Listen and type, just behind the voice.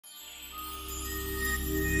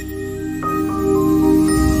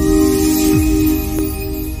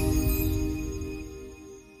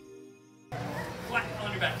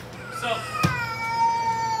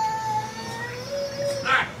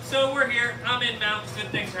I'm in mounts, good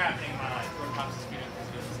things are happening in my life. Jordan Thompson's feet is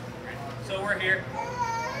good. Right? So we're here.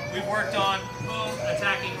 We've worked on, boom,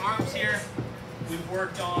 attacking arms here. We've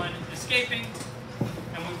worked on escaping.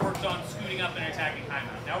 And we've worked on scooting up and attacking high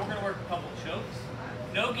mount. Now we're going to work a couple of chokes.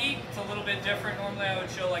 No-gi, it's a little bit different. Normally I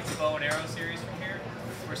would show like the bow and arrow series from here,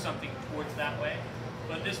 or something towards that way.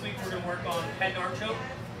 But this week we're going to work on head and arm choke,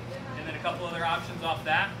 and then a couple other options off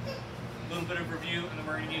that. A little bit of review, and then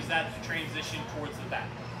we're going to use that to transition towards the back.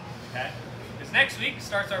 Okay? Because next week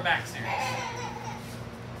starts our back series.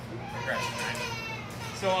 Progression, right?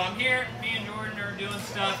 So I'm here, me and Jordan are doing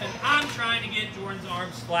stuff, and I'm trying to get Jordan's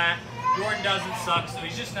arms flat. Jordan doesn't suck, so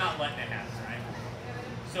he's just not letting it happen, right?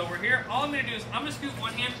 So we're here. All I'm going to do is I'm going to scoot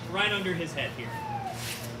one hand right under his head here.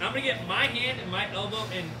 Now I'm going to get my hand and my elbow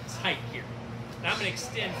in tight here. Now I'm going to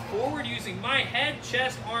extend forward using my head,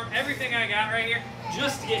 chest, arm, everything I got right here,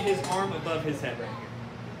 just to get his arm above his head right here.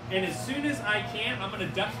 And as soon as I can, I'm going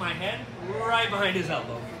to duck my head right behind his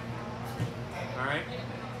elbow. All right?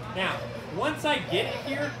 Now, once I get it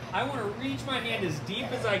here, I want to reach my hand as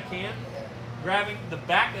deep as I can, grabbing the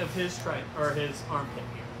back of his his armpit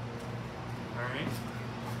here. All right?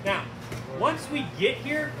 Now, once we get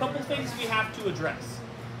here, a couple things we have to address.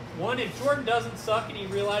 One, if Jordan doesn't suck and he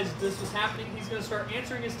realizes this was happening, he's going to start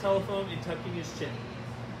answering his telephone and tucking his chin.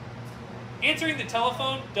 Answering the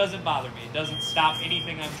telephone doesn't bother me. It doesn't stop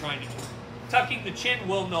anything I'm trying to do. Tucking the chin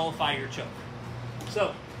will nullify your choke.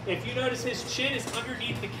 So, if you notice his chin is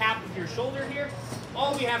underneath the cap of your shoulder here,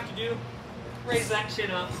 all we have to do, raise that chin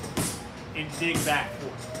up and dig back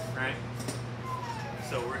forward, right?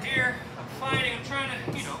 So we're here, I'm fighting, I'm trying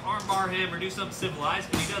to, arm bar him or do something civilized,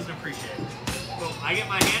 but he doesn't appreciate it. So I get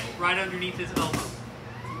my hand right underneath his elbow.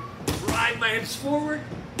 Drive my hips forward,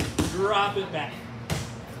 drop it back.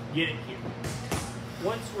 Get it here.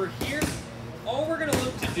 Once we're here, all we're gonna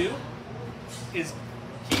look to do is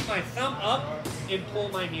keep my thumb up and pull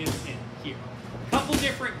my hands in here. A couple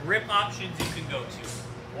different grip options you can go to.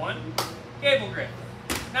 One, gable grip.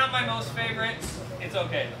 Not my most favorite, it's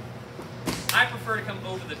okay though. I prefer to come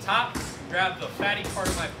over the top and grab the fatty part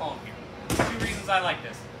of my palm here. Two reasons I like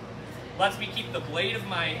this. Lets me keep the blade of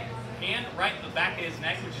my hand right in the back of his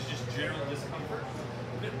neck, which is just general discomfort.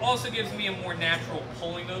 It also gives me a more natural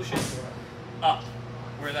pulling motion up,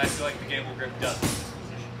 where I feel like the gable grip does in this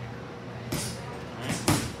position here. Alright.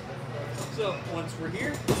 So once we're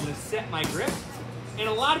here, I'm going to set my grip. And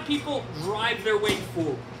a lot of people drive their weight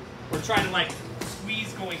forward. Or try to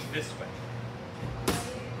squeeze going this way.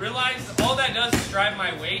 Realize all that does is drive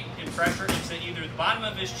my weight and pressure into either the bottom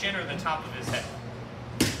of his chin or the top of his head.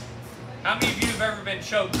 How many of you have ever been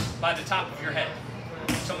choked by the top of your head?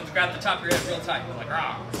 Someone's grabbed the top of your head real tight. You're like,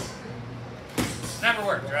 rah. Never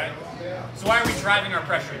worked, right? So why are we driving our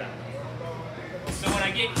pressure that way? So when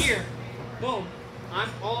I get here, boom,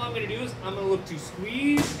 all I'm going to do is I'm going to look to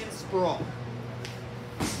squeeze and sprawl.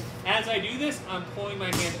 As I do this, I'm pulling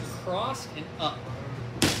my hand across and up.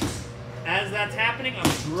 As that's happening,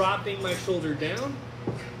 I'm dropping my shoulder down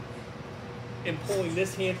and pulling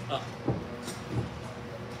this hand up.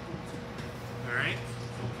 Alright?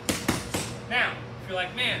 Now, if you're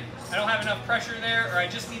like, man, I don't have enough pressure there, or I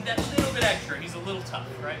just need that little bit extra, he's a little tough,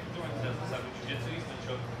 right? Jordan does this up in jiu-jitsu, he's been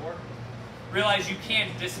choked before. Realize you can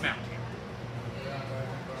dismount here.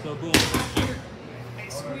 So boom, here, I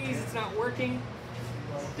squeeze, it's not working.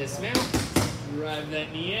 Dismount, drive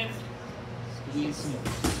that knee in, squeeze some more.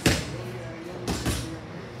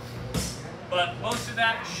 But most of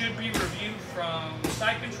that should be reviewed from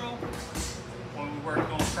side control when we work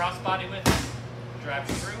going crossbody with it, drive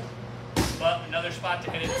it through. But another spot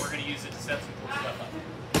to hit it, we're going to use it to set some cool stuff up.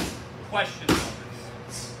 Questions on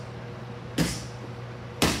this?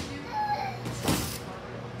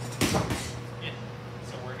 Yeah,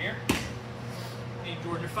 so we're here. Me and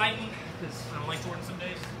Jordan are fighting, because I don't like Jordan some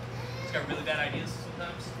days. He's got really bad ideas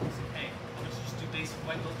sometimes. He's like, hey, let's just do basic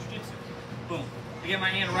white belt jiu-jitsu. Boom. I get my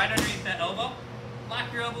hand right underneath that elbow,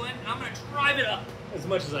 lock your elbow in, and I'm going to drive it up as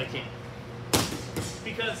much as I can.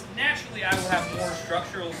 Because naturally I will have more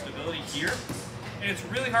structural stability here, and it's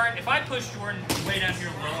really hard. If I push Jordan way down here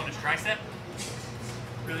low on his tricep,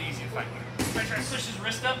 really easy to fight. If I try to push his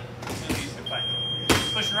wrist up, it's really easy to fight.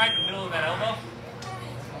 Pushing right in the middle of that elbow,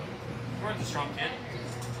 Jordan's a strong kid.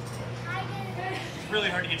 It's really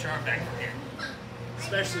hard to get your arm back from here,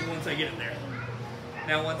 especially once I get it there.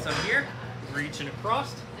 Now once I'm here, reaching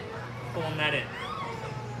across, pulling that in.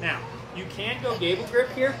 Now, you can go gable grip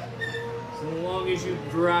here, as long as you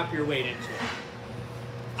drop your weight into it.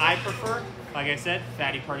 I prefer, like I said,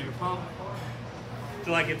 fatty part of your palm. I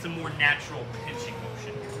feel like it's a more natural pinching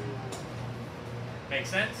motion. Make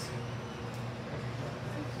sense?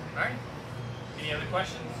 All right. Any other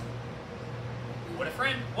questions? with a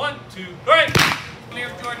friend. 1, 2, 3. I'm here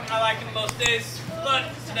with Jordan. I like him most days,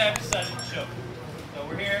 but today I've decided to show. So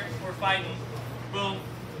we're here, we're fighting. Boom.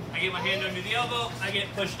 I get my hand under the elbow, I get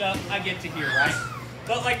pushed up, I get to here, right?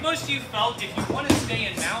 But like most of you felt, if you want to stay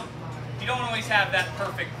in mount, you don't always have that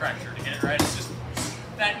perfect pressure to get it right. It's just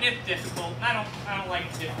that nip difficult. I don't like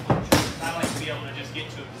difficult. I like to be able to just get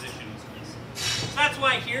to a position and squeeze. So that's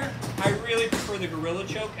why here, I really prefer the gorilla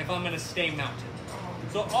choke if I'm going to stay mounted.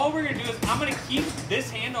 So all we're going to do is I'm going to keep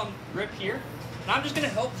this hand on grip here, and I'm just going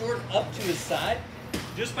to help Jordan up to his side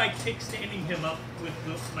just by kickstanding him up with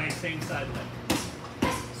my same side leg.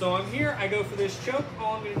 So I'm here, I go for this choke.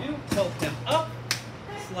 All I'm going to do is help him up,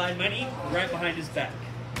 slide my knee right behind his back.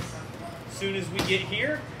 As soon as we get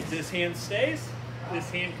here, this hand stays, this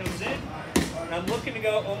hand comes in, and I'm looking to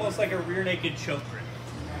go almost like a rear naked choke grip.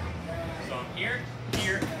 So I'm here,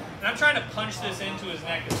 here, and I'm trying to punch this into his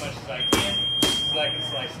neck as much as I can, so I can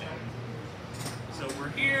slice down. So we're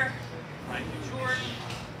here, like Jordan,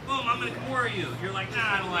 boom, I'm gonna Kimura you. You're like,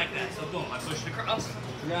 nah, I don't like that. So boom, I push it across,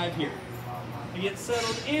 drive here. He gets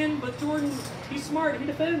settled in, but Jordan, he's smart, he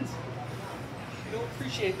defends. You don't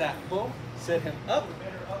appreciate that. Boom, set him up,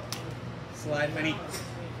 slide my knee.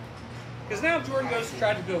 Because now if Jordan goes to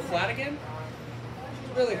try to go flat again,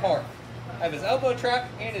 it's really hard. I have his elbow trap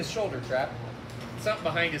and his shoulder trap, something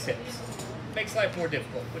behind his hips. Makes life more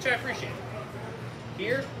difficult, which I appreciate.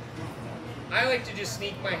 Here, I like to just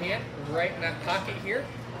sneak my hand right in that pocket here,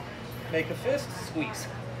 make a fist, squeeze.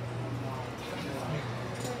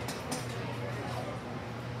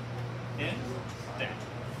 In, down.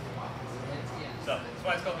 So, that's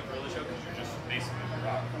why it's called the gorilla choke, because you're just basically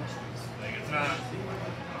rock squeeze. Like, it's not,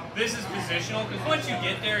 this is positional, because once you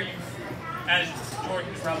get there, you, as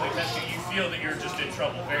Jordan can probably attest to, you feel that you're just in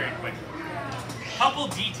trouble very quickly. Couple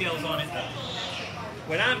details on it though.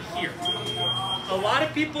 When I'm here, a lot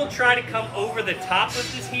of people try to come over the top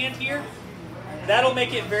of this hand here. That'll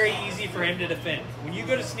make it very easy for him to defend. When you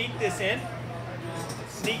go to sneak this in,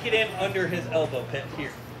 sneak it in under his elbow pit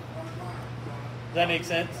here. Does that make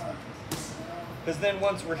sense? Because then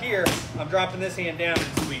once we're here, I'm dropping this hand down and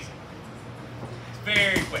squeezing. It's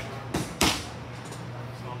very quick.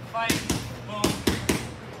 So I'm fighting, boom,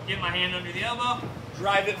 get my hand under the elbow,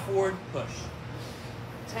 drive it forward, push.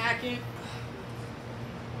 Attack it.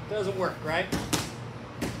 Doesn't work, right?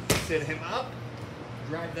 Sit him up,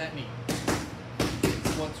 drive that knee.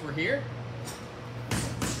 Once we're here,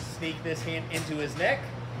 sneak this hand into his neck,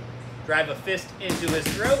 drive a fist into his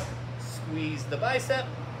throat, squeeze the bicep,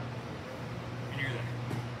 and you're there.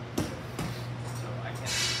 So I can't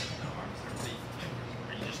put no arms or feet.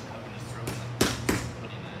 Or you just cupping his throat.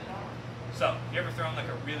 So, you ever thrown like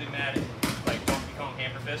a really mad, like Donkey Kong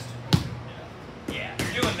hammer fist? Yeah,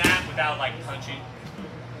 you're doing that without like punching.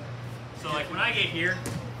 So like when I get here,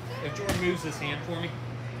 if Jordan moves his hand for me,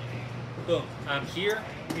 boom, I'm here,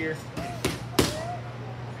 here,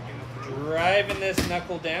 driving this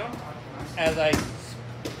knuckle down as I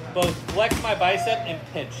both flex my bicep and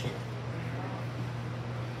pinch here.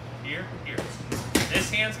 Here, here.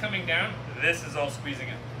 This hand's coming down, this is all squeezing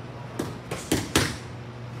in.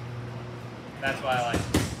 That's why I like it.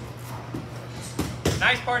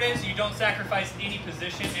 Nice part is you don't sacrifice any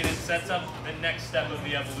position and it sets up the next step of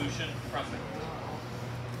the evolution from it.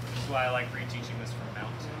 This is why I like reteaching this from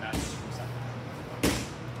mount, not just from side.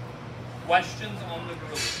 Questions on the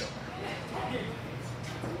gorilla choke?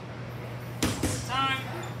 Time.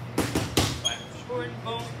 Jordan,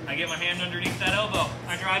 boom. I get my hand underneath that elbow.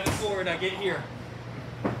 I drive it forward, I get here.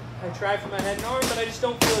 I try for my head and arm, but I just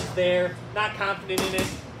don't feel it's there. Not confident in it,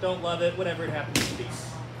 don't love it, whatever it happens to be.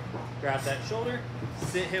 Grab that shoulder,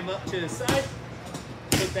 sit him up to the side,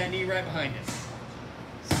 put that knee right behind him.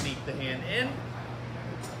 Sneak the hand in,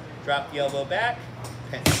 drop the elbow back,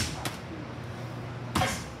 pinch.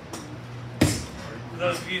 For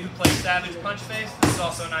those of you who play Savage Punch Face, this is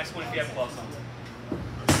also a nice one if you have gloves on.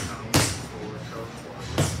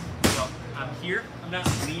 So I'm here, I'm not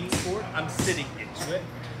leaning forward, I'm sitting into it.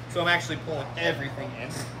 So I'm actually pulling everything in.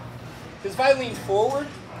 Because if I lean forward,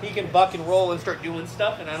 he can buck and roll and start doing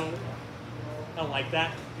stuff, and I don't like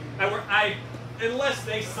that. Unless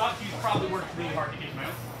they suck, he's probably worked really hard to get him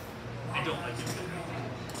out. I don't like it.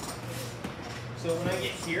 So when I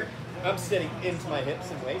get here, I'm sitting into my hips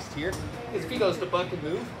and waist here. Because if he goes to buck and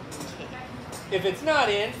move, if it's not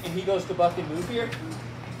in and he goes to buck and move here,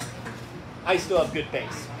 I still have good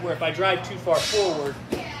base. Where if I drive too far forward,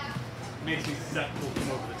 it makes me susceptible to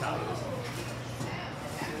come over the top of this.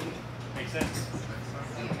 Make sense?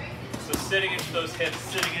 So sitting into those hips,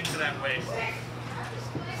 sitting into that waist,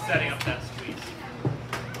 setting up that squeeze.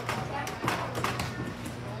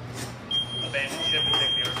 Abandon ship and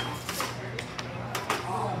take the arm.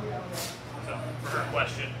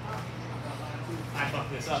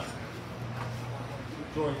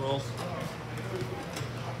 forward rolls.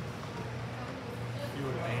 You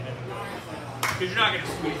would have made it. Because you're not going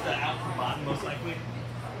to squeeze that out from the bottom, most likely,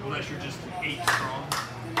 unless you're just 8 strong.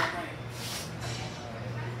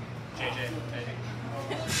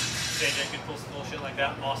 JJ can pull some bullshit like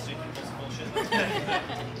that. Austin can pull some bullshit like that.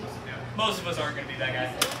 Yeah. Most of us aren't going to be that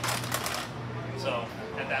guy. So,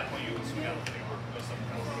 at that point, you can swing out with the arm. Go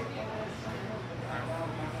somewhere else.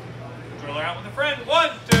 Right. Drill her out with a friend. 1,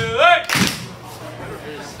 2, 3!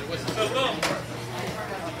 So, boom.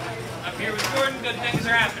 I'm here with Jordan. Good things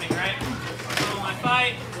are happening, right? Boom, I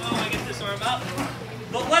fight. Boom, I get this arm up.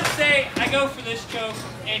 But let's say I go for this choke,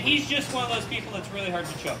 and he's just one of those people that's really hard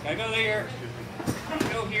to choke. I go there,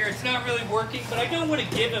 go here. It's not really working, but I don't want to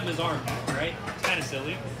give him his arm back, right? It's kind of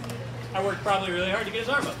silly. I worked probably really hard to get his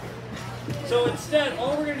arm up here. So instead,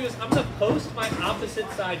 all we're going to do is I'm going to post my opposite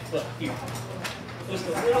side foot here. Just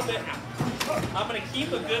a little bit out. I'm going to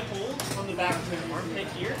keep a good hold on the back of his armpit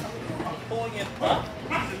here, pulling it up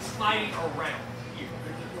and sliding around here.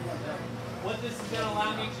 What this is going to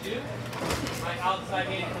allow me to do, my outside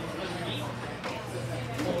hand comes underneath,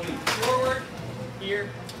 pulling forward here.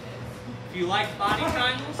 If you like body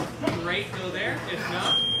triangles, great, go there. If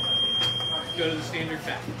not, go to the standard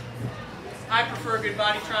back. I prefer a good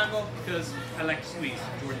body triangle because I like to squeeze.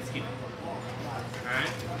 Jordan's skinny.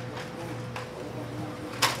 Alright?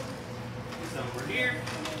 So we're here.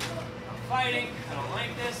 I'm fighting. I don't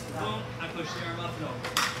like this. Boom. I push the arm up and over.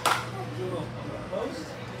 Boom. I'm going to post.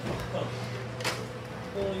 Post.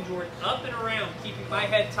 Pulling Jordan up and around, keeping my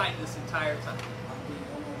head tight this entire time.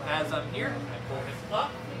 As I'm here, I pull him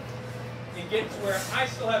up and get to where I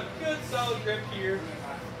still have a good solid grip here.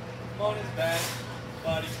 On his back,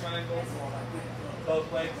 body triangle,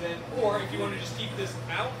 both legs in. Or if you want to just keep this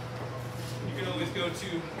out, you can always go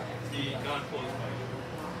to the non-closed leg.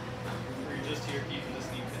 Where you're just here keeping this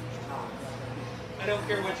knee pinched. I don't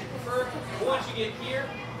care what you prefer, but once you get here,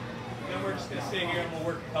 then we're just going to stay here and we'll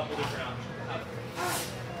work a couple different options.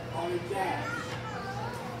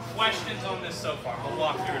 Questions on this so far? I'll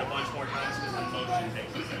walk through it a bunch more times because the motion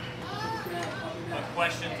takes a second.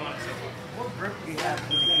 Questions on it so far? What grip do you have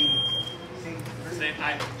for the key? Same,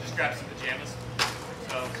 I just grabbed some pajamas.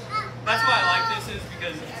 So that's why I like this is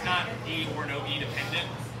because it's not E or no E dependent.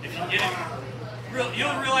 If you get it,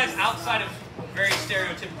 you'll realize outside of very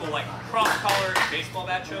stereotypical like cross collar baseball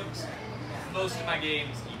bat chokes, most of my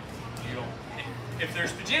games you don't. If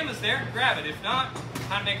there's pajamas there, grab it. If not,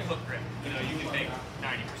 how to make a hook grip. You know, you can make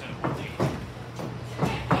 90% of it.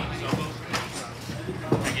 So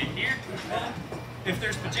I get here. If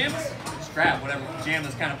there's pajamas, just grab whatever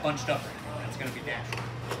pajamas kind of bunched up right now. That's going to be dashed.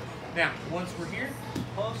 Now, once we're here,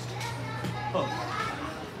 post, post.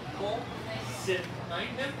 Pull, sit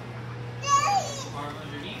behind him, arm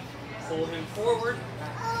underneath, pull him forward.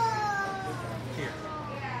 Here.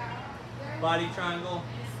 Body triangle.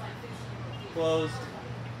 Closed,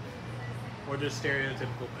 or just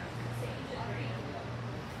stereotypical back.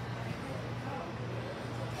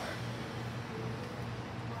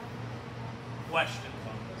 Questions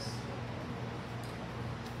on this? Is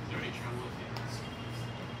there any trouble with this?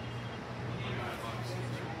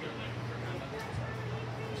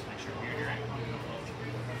 Just make sure you're right.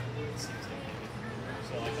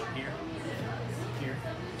 So like up here, here.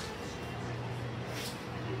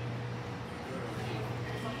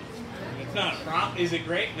 It's not a prop. Is it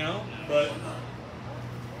great? No, but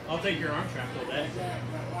I'll take your arm trap all day.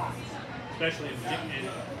 Especially in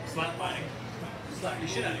slap fighting. Slap your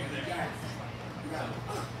shit out of you there.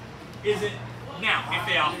 Is it now? If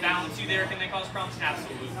they off balance you there, can they cause problems?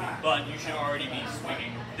 Absolutely. But you should already be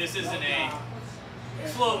swinging. This isn't a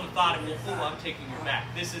slow, methodical. Oh, I'm taking your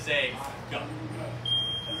back. This is a go.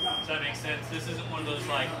 Does that make sense? This isn't one of those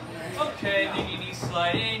like, okay, then you need to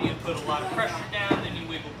slide in, you put a lot of pressure down, then you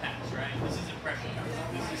wiggle past, right? This isn't pressure down.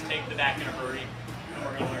 This is take the back in a hurry, and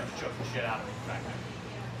we're going to learn to choke the shit out of it back there.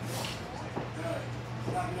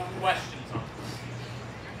 Questions on this?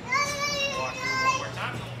 Walk through one more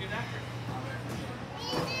time, and we'll get after it.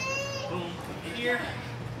 Boom, here.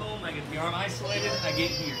 Boom, I get the arm isolated, I get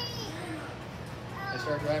here. I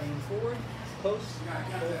start driving him forward, post,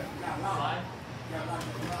 slide.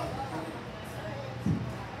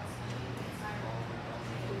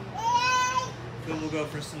 Then we'll go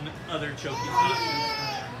for some other choking options.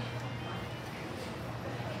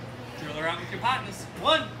 Drill her out with your partners.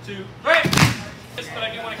 1, 2, 3. But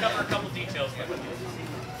I do want to cover a couple details with you.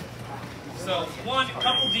 So, a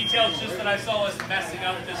couple details just that I saw us messing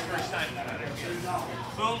up this first time.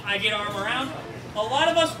 Boom, I get arm around. A lot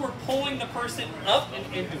of us were pulling the person up and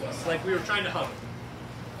into us, like we were trying to hug.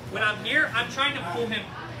 When I'm here, I'm trying to pull him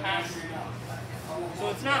past So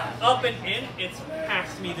it's not up and in, it's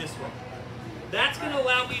past me this way. That's going to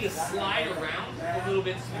allow me to slide around a little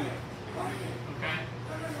bit smoother. Okay?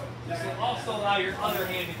 This will also allow your other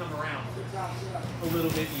hand to come around a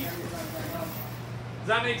little bit easier. Does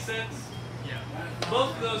that make sense? Yeah.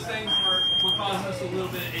 Both of those things were causing us a little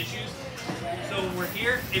bit of issues. So when we're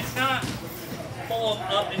here, it's not pull him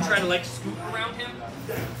up and try to like scoop around him.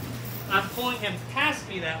 I'm pulling him past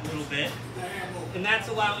me that little bit, and that's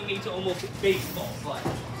allowing me to almost baseball slide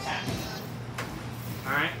past.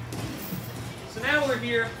 Alright? So now we're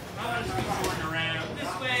here. I'm going to scoop Jordan around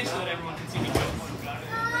this way so that everyone can see me go.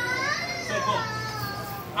 So boom.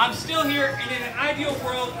 I'm still here, and in an ideal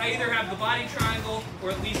world, I either have the body triangle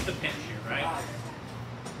or at least the pinch here, right?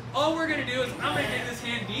 All we're going to do is I'm going to dig this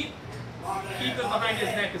hand deep, keep it behind his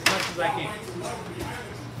neck as much as I can.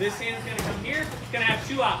 This hand's going to come here. It's going to have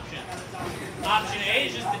two options. Option A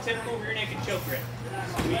is just the typical rear naked choke grip.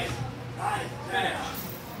 Squeeze, finish.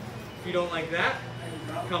 If you don't like that,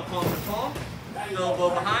 come palm to palm, elbow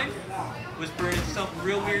behind, whispering something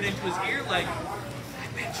real weird into his ear like, I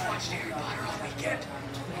binge watched Harry Potter all weekend.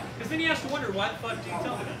 Because then he has to wonder, why the fuck did you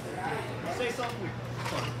tell me that? Say something weird.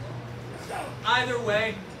 Fine. Either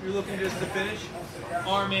way, you're looking just to finish.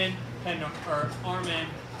 Arm in, arm in,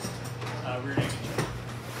 rear naked choke.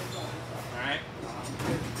 Alright?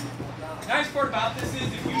 Nice part about this is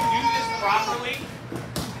if you do this properly,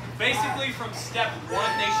 basically from step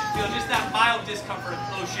one, they should feel just that mild discomfort of,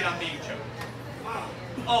 oh shit, I'm being choked.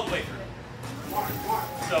 All the way through.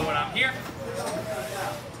 So when I'm here,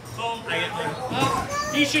 boom, I get my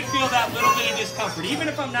up. He should feel that little bit of discomfort. Even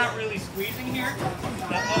if I'm not really squeezing here,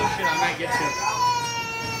 that, oh shit, I might get choked.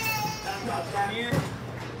 Here.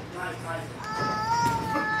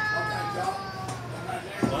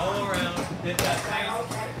 All around, hit that thing.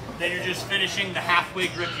 Then you're just finishing the halfway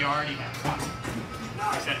grip you already have.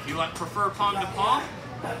 Like I said, if you prefer palm to palm,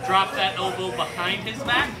 drop that elbow behind his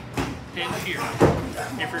back, pinch here.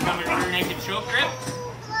 If you're coming rear naked choke grip,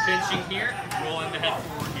 pinching here, rolling the head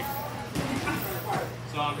forward here.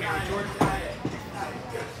 So I'm here with Jordan.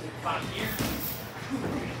 I'm here.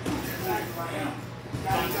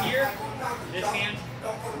 I'm here. This hand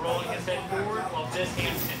rolling his head forward while this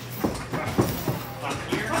hand pinches. I'm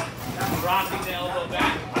here, dropping the elbow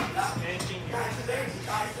back, pinching here.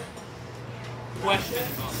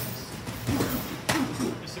 Questions on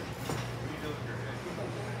this?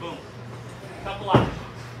 Boom. Couple options.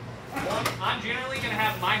 One, I'm generally going to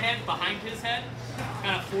have my head behind his head,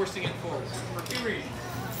 kind of forcing it forward for two reasons.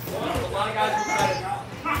 One, a lot of guys will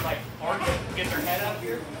try to like arch it, get their head up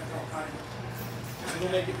here.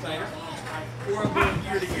 It'll make it tighter. Or I'm going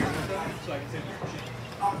ear to ear so I can sit your chin.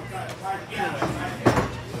 Either way.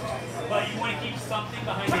 But you want to keep something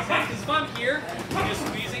behind his head, because if I'm here and just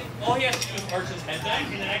squeezing, all he has to do is arch his head back,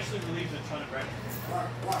 and it actually relieves a ton of pressure.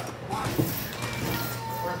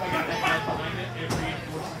 Or if I got that head behind it, it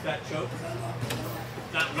reinforces that choke.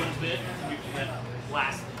 That little bit, you can get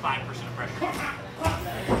last 5% of pressure.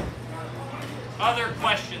 Other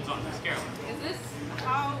questions on this, Carolyn? Is this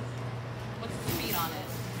what's the speed on it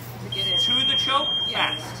to get it? To the choke,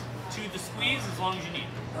 fast. To the squeeze, as long as you need.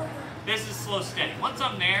 This is slow, steady. Once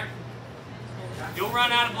I'm there, you'll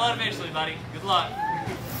run out of blood eventually, buddy. Good luck.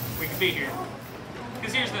 We can be here.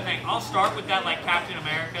 Because here's the thing. I'll start with that like Captain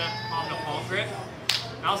America palm to palm grip.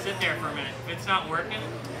 And I'll sit there for a minute. If it's not working,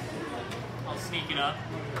 I'll sneak it up,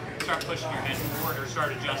 start pushing your head forward, or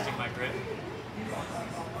start adjusting my grip.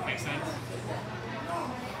 Make sense?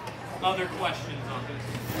 Other questions on this?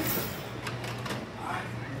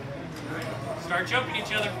 Start choking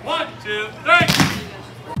each other. 1, 2, 3.